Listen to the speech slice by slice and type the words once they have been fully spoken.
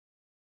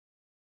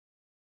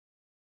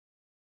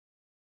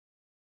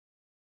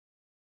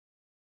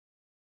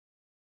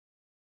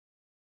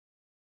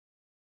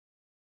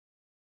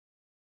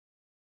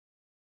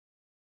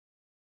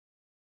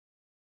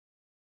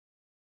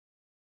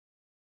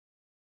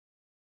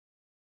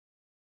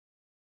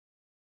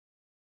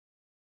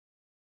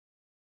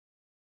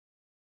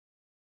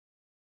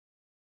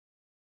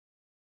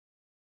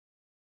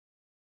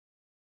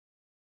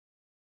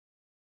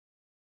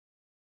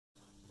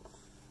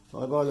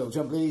Bye bye little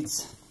jump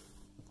leads.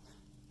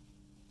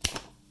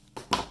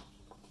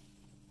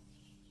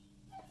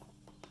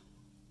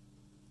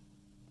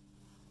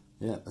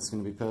 Yeah, that's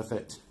going to be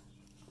perfect.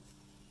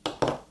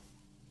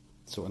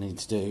 That's what I need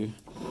to do.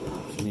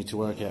 We need to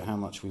work out how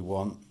much we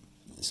want.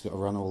 It's got to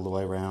run all the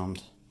way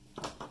around.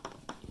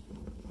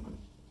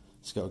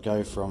 It's got to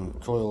go from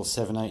coil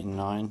 7, 8 and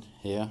 9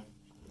 here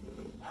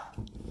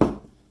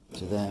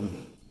to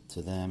them,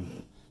 to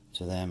them,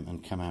 to them,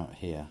 and come out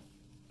here.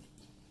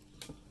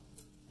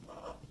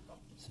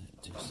 So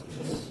 2,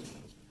 6.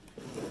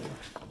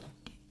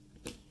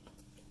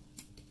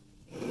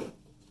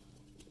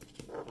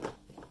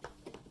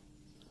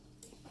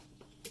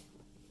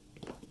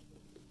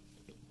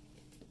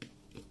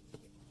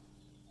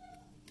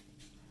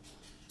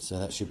 So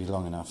that should be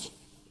long enough.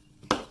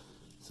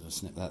 So I'll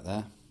snip that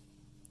there.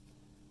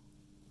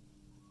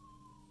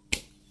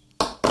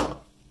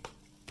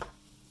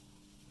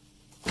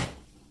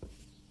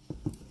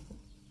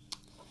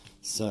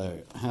 So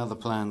how the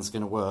plan's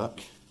going to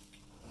work,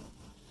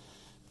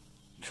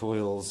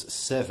 coils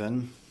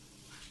 7,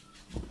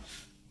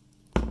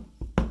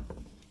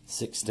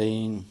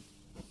 16,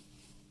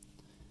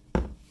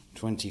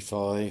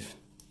 25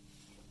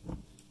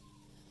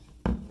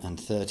 and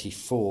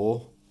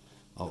 34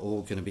 are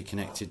all going to be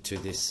connected to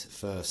this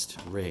first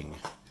ring,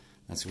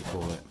 that's what we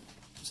call it.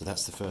 So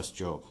that's the first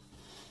job.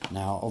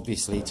 Now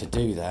obviously to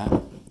do that,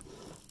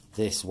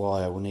 this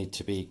wire will need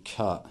to be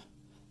cut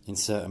in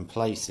certain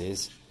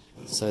places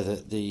so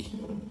that the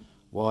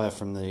wire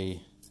from the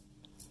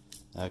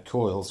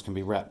coils can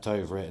be wrapped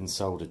over it and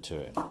soldered to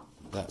it.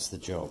 That's the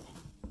job.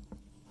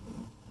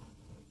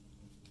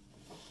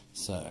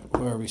 So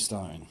where are we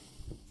starting?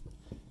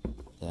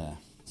 There.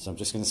 So I'm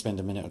just going to spend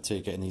a minute or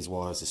two getting these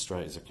wires as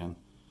straight as I can.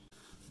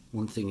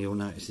 One thing you'll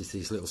notice is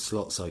these little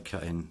slots I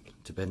cut in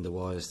to bend the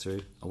wires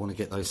through. I want to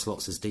get those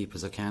slots as deep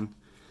as I can,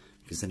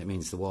 because then it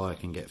means the wire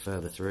can get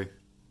further through.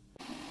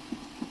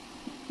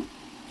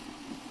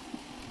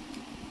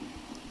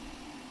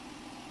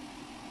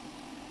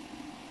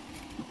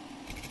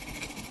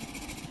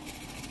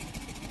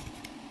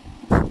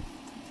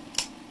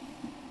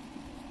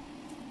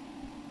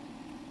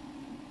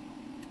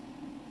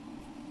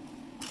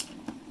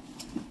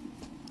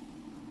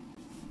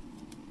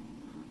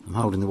 I'm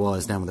holding the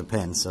wires down with a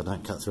pen so I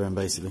don't cut through them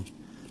basically.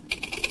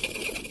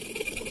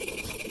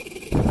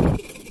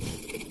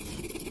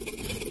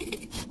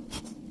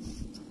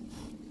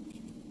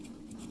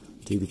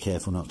 Do be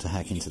careful not to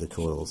hack into the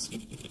coils.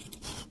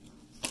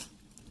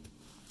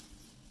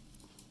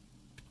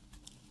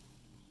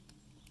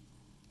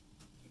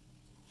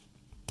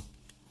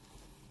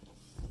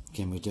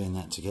 Again, we're doing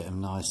that to get them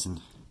nice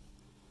and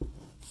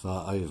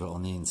far over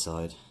on the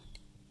inside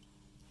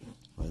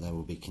where they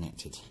will be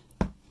connected.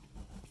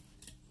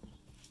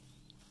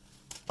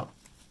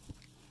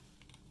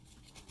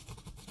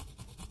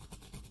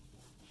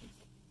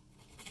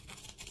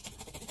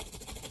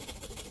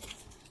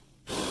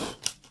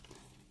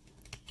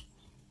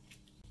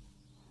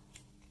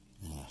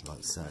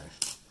 Like so.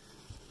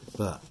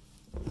 But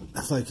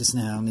the focus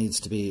now needs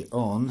to be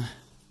on,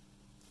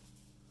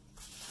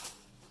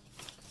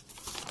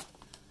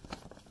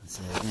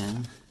 say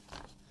again,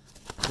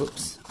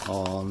 whoops,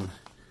 on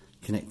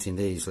connecting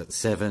these like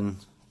 7,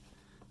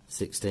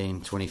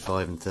 16,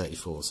 25 and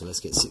 34. So let's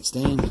get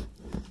 16.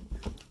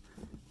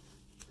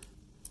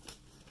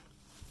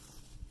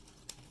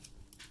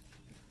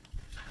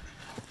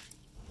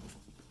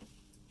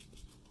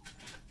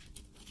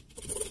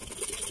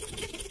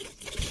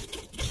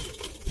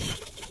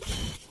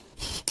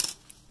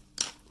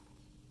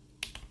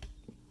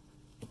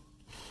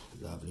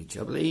 Lovely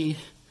jubbly.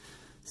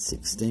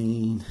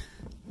 16,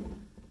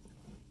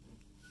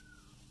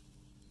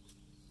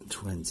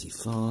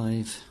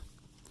 25,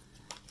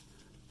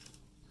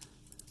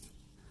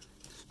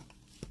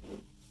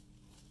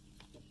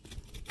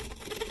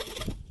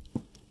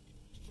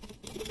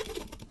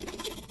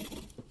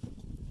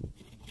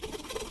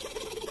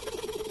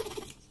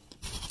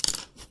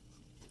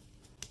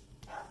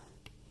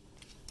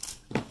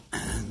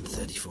 and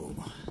 34.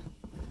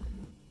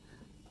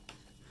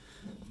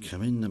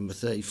 Come in, number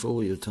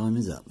 34, your time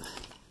is up.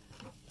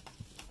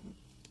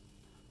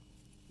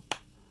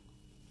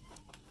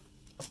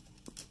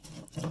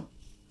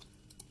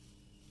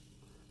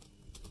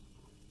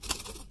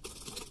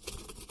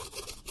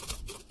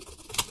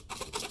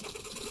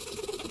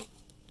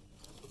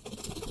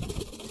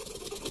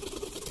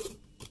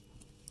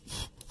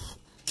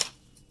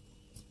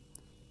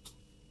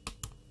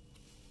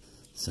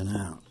 So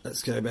now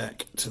let's go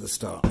back to the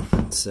start.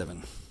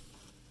 7.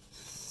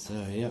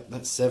 So yep,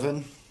 that's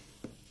 7.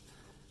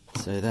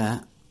 So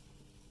that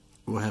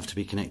will have to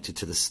be connected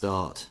to the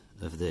start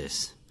of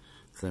this.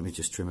 So let me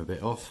just trim a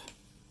bit off.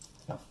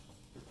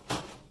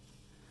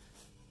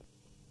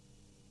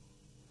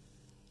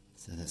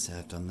 So that's how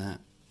I've done that.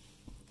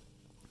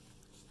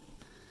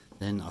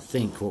 Then I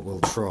think what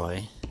we'll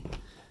try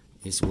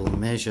is we'll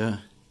measure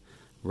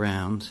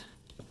round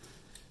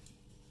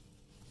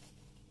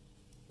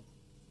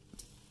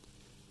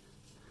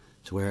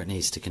to where it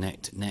needs to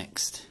connect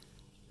next,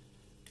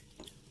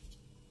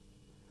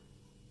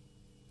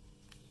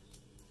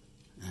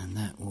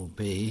 will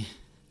be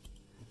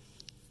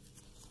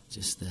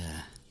just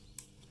there.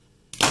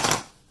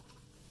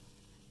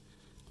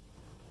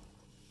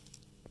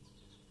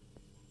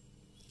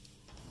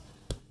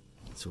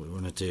 So what we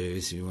want to do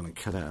is we want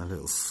to cut out a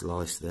little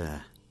slice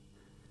there.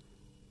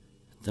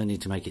 Don't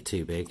need to make it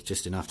too big,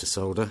 just enough to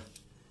solder.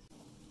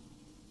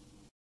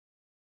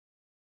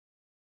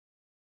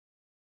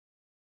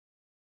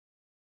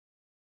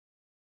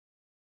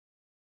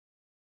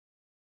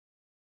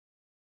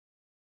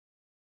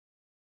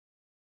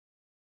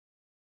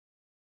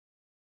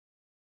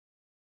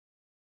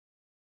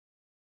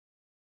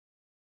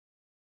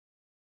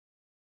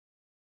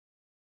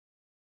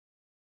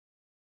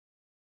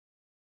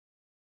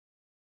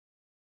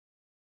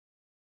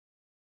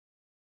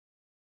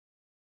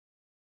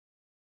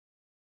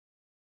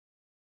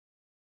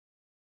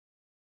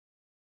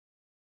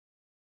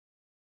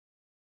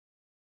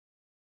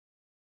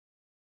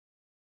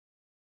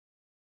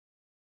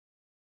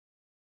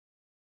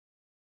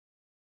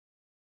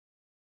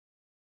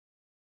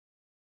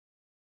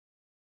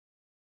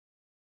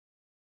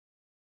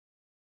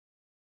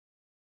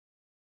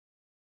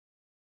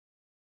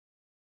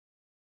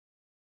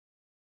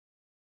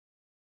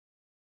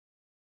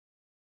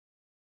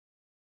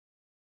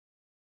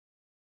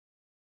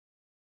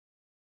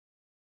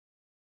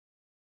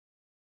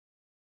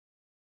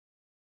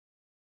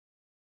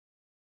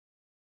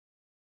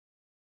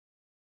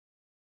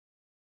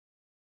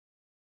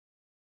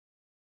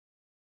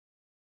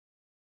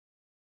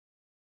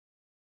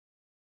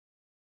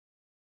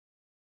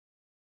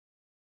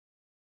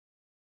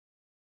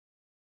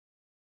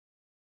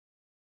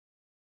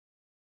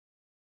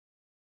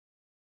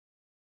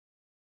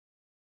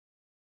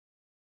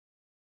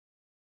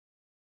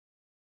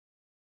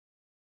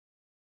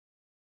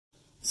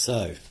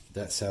 So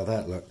that's how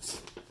that looks.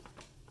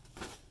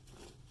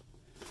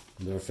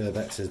 I'll refer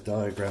back to the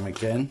diagram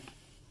again.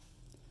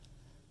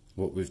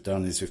 What we've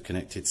done is we've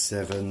connected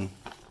 7,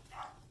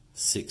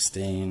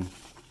 16,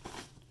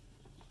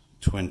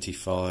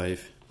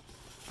 25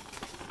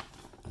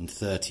 and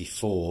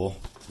 34,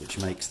 which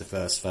makes the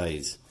first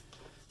phase.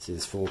 So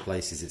there's 4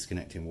 places it's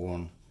connecting,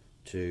 1,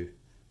 2,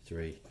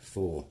 3,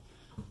 4.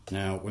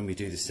 Now when we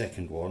do the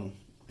second one,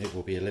 it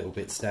will be a little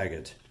bit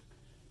staggered,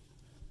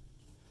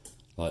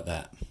 like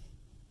that.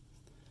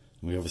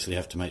 We obviously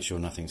have to make sure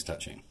nothing's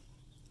touching.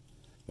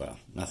 Well,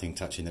 nothing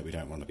touching that we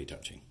don't want to be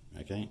touching,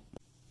 okay?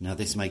 Now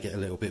this may get a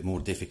little bit more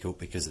difficult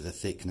because of the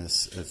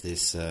thickness of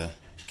this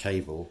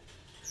cable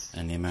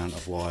and the amount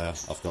of wire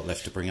I've got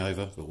left to bring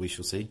over, but we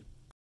shall see.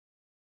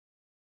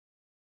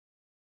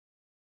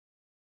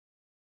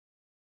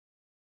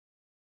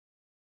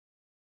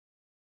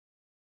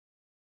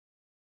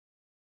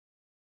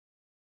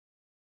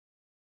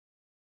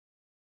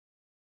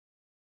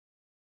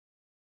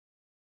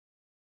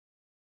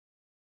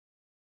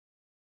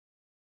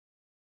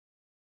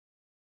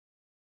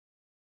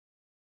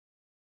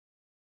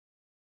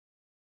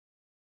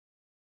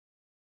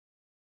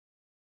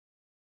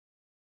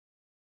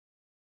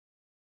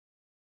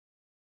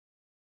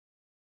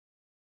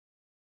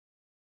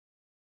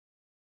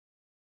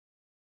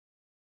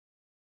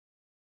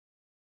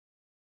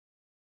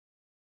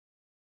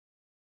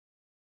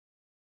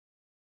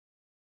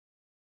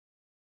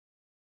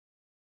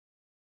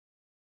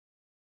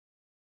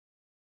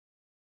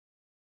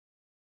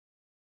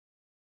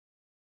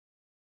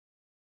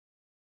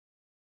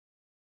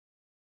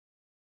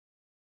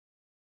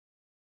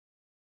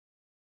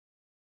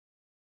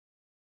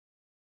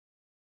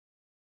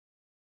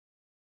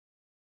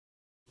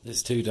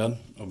 There's 2 done.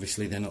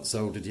 Obviously they're not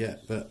soldered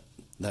yet, but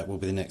that will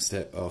be the next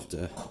step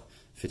after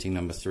fitting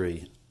number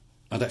 3.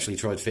 I'd actually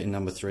tried fitting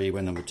number 3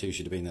 when number 2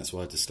 should have been, that's why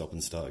I had to stop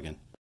and start again.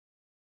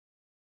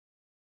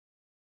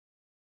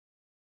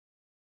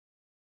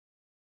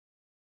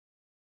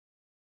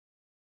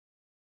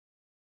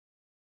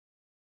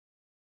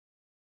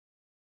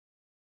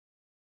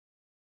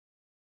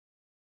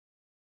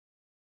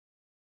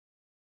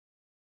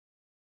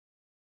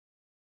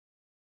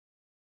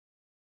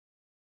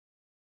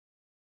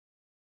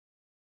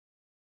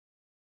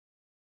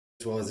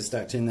 Wires are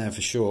stacked in there for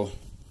sure.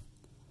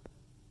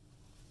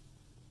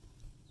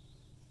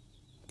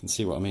 You can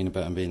see what I mean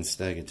about them being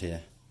staggered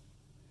here.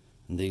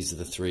 And these are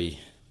the 3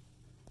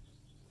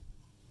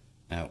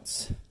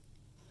 outs.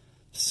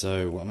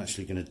 So what I'm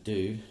actually going to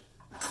do,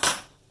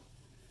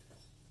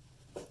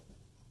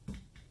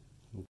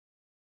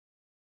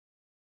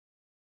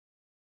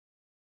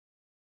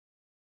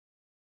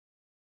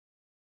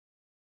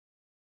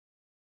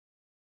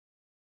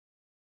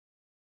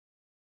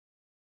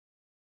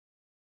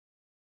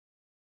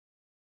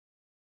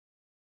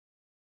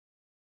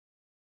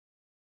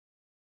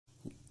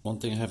 one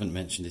thing I haven't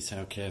mentioned is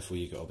how careful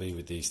you've got to be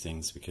with these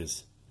things,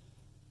 because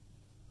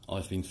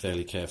I've been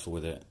fairly careful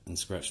with it and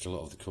scratched a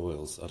lot of the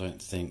coils. I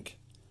don't think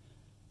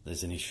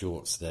there's any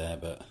shorts there,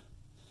 but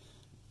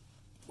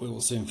we will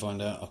soon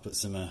find out. I'll put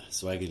some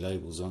swaggy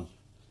labels on.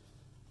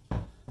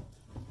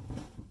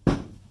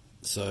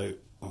 So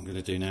what I'm going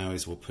to do now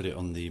is we'll put it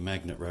on the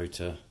magnet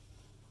rotor,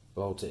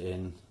 bolt it in,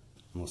 and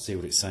we'll see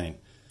what it's saying.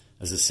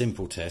 As a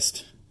simple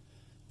test,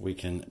 we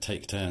can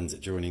take turns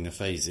at joining the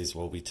phases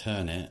while we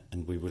turn it,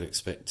 and we would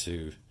expect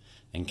to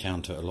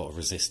encounter a lot of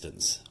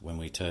resistance when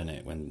we turn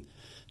it, when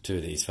two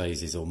of these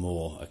phases or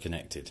more are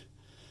connected.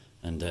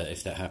 And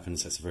if that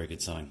happens, that's a very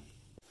good sign.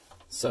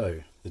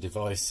 So the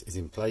device is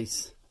in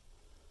place.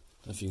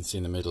 I don't know if you can see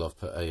in the middle, I've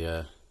put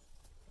a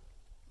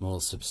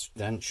more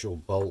substantial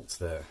bolt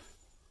there.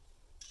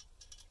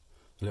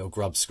 A little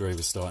grub screw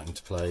is starting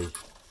to play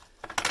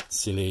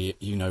silly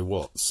you know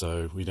what,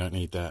 so we don't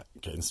need that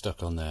getting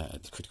stuck on there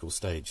at the critical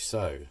stage.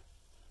 So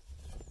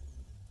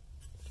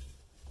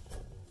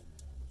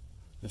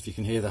if you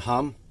can hear the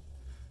hum,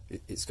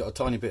 it's got a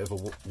tiny bit of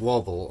a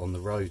wobble on the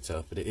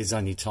rotor, but it is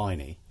only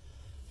tiny,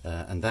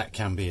 and that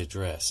can be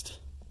addressed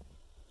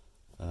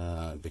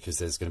because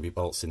there's going to be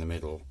bolts in the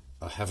middle.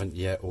 I haven't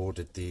yet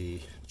ordered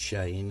the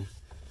chain,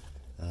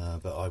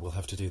 but I will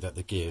have to do that,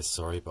 the gears,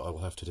 sorry, but I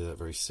will have to do that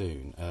very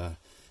soon.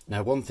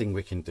 Now, one thing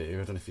we can do,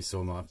 I don't know if you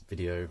saw my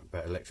video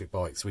about electric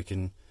bikes, we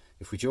can,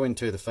 if we join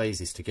two of the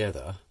phases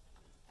together,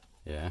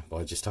 yeah,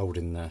 by just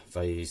holding the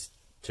phase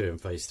 2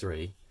 and phase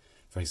 3,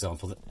 for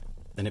example,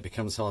 then it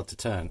becomes hard to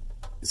turn.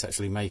 It's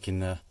actually making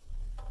the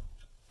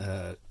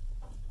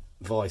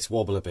vice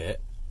wobble a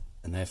bit,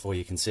 and therefore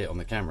you can see it on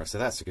the camera, so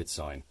that's a good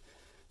sign.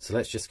 So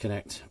let's just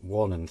connect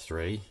 1 and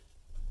 3,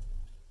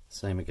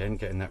 same again,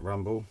 getting that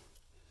rumble,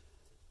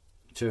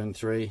 2 and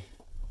 3,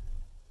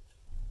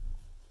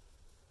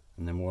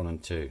 and then 1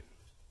 and 2.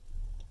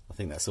 I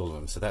think that's all of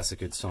them, so that's a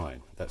good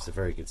sign. That's a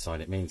very good sign.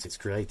 It means it's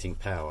creating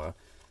power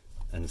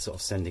and sort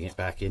of sending it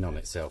back in on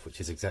itself, which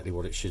is exactly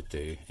what it should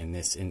do in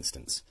this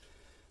instance.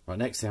 Right,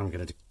 next thing I'm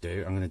going to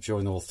do, I'm going to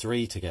join all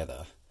 3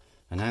 together,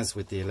 and as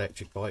with the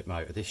electric bike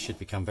motor, this should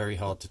become very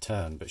hard to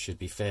turn but should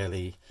be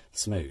fairly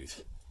smooth,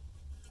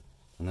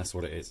 and that's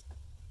what it is.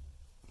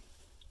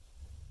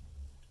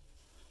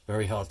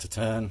 Very hard to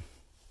turn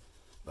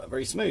but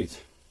very smooth,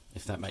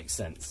 if that makes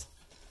sense.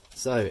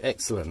 So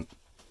excellent.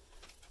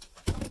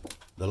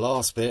 The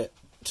last bit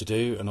to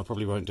do, and I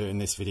probably won't do it in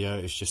this video,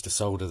 is just to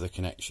solder the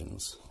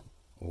connections,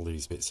 all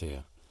these bits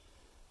here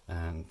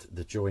and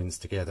the joins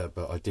together,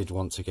 but I did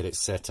want to get it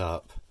set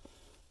up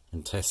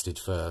and tested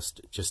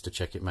first just to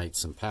check it made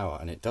some power,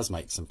 and it does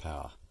make some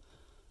power.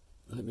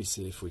 Let me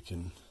see if we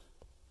can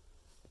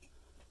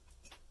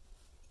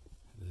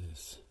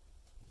this.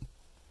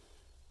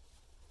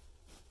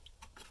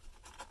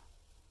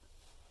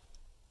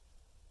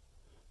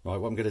 Right,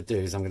 what I'm going to do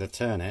is I'm going to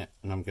turn it,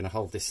 and I'm going to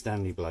hold this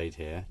Stanley blade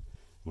here, and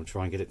we'll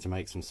try and get it to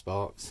make some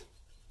sparks.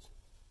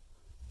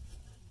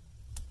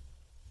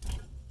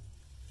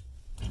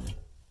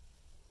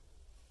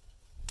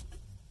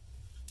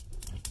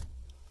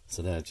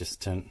 So there,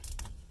 just turning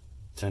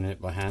it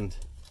by hand.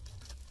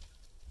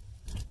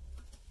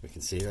 We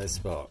can see those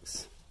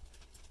sparks.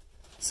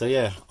 So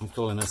yeah, I'm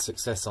calling a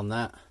success on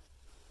that.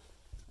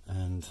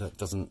 And that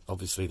doesn't,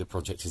 obviously the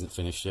project isn't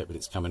finished yet, but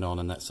it's coming on,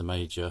 and that's a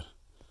major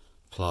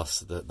plus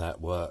that that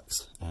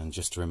works. And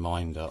just a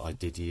reminder, I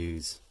did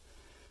use,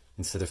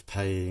 instead of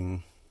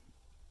paying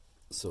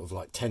sort of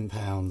like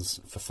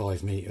 £10 for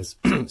 5 meters,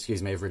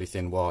 excuse me, of really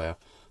thin wire,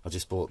 I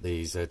just bought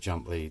these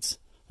jump leads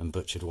and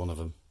butchered one of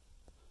them.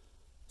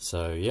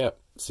 So yeah,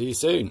 see you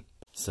soon.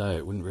 So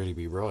it wouldn't really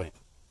be right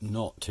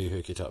not to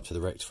hook it up to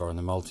the rectifier and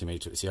the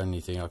multimeter. It's the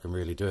only thing I can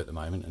really do at the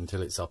moment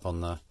until it's up on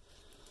the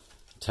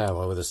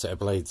tower with a set of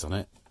blades on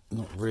it.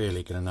 Not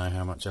really going to know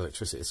how much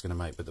electricity it's going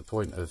to make, but the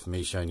point of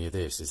me showing you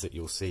this is that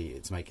you'll see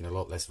it's making a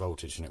lot less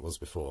voltage than it was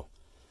before.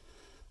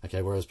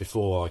 Okay, whereas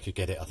before I could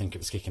get it, I think it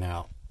was kicking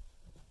out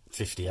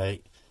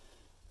 58.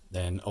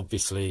 Then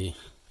obviously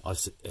I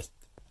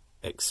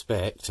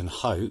expect and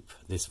hope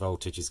this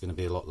voltage is going to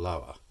be a lot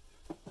lower.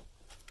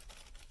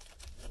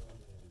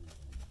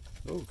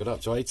 Oh, got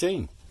up to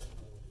 18.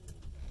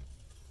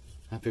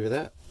 Happy with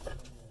that.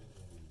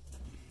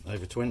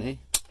 Over 20.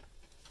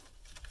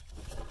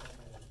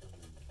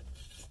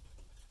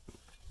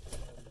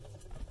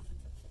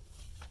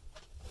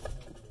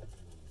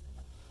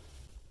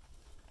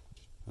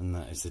 And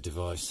that is the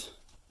device,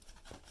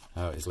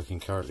 how it is looking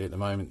currently at the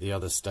moment. The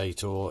other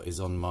STATOR is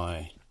on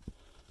my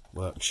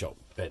workshop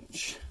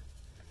bench.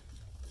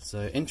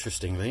 So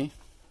interestingly,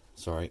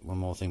 sorry, one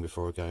more thing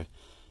before I go.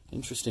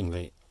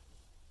 Interestingly,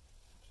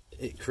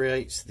 it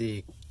creates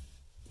the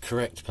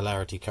correct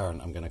polarity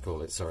current, I'm going to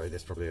call it. Sorry,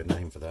 there's probably a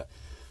name for that.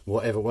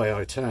 Whatever way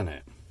I turn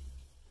it.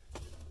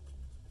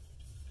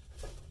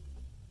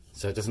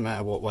 So it doesn't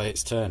matter what way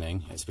it's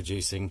turning, it's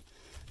producing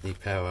the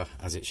power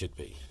as it should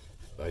be,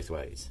 both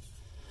ways.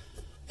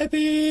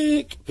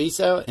 Epic! Peace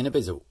out in a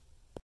bizzle.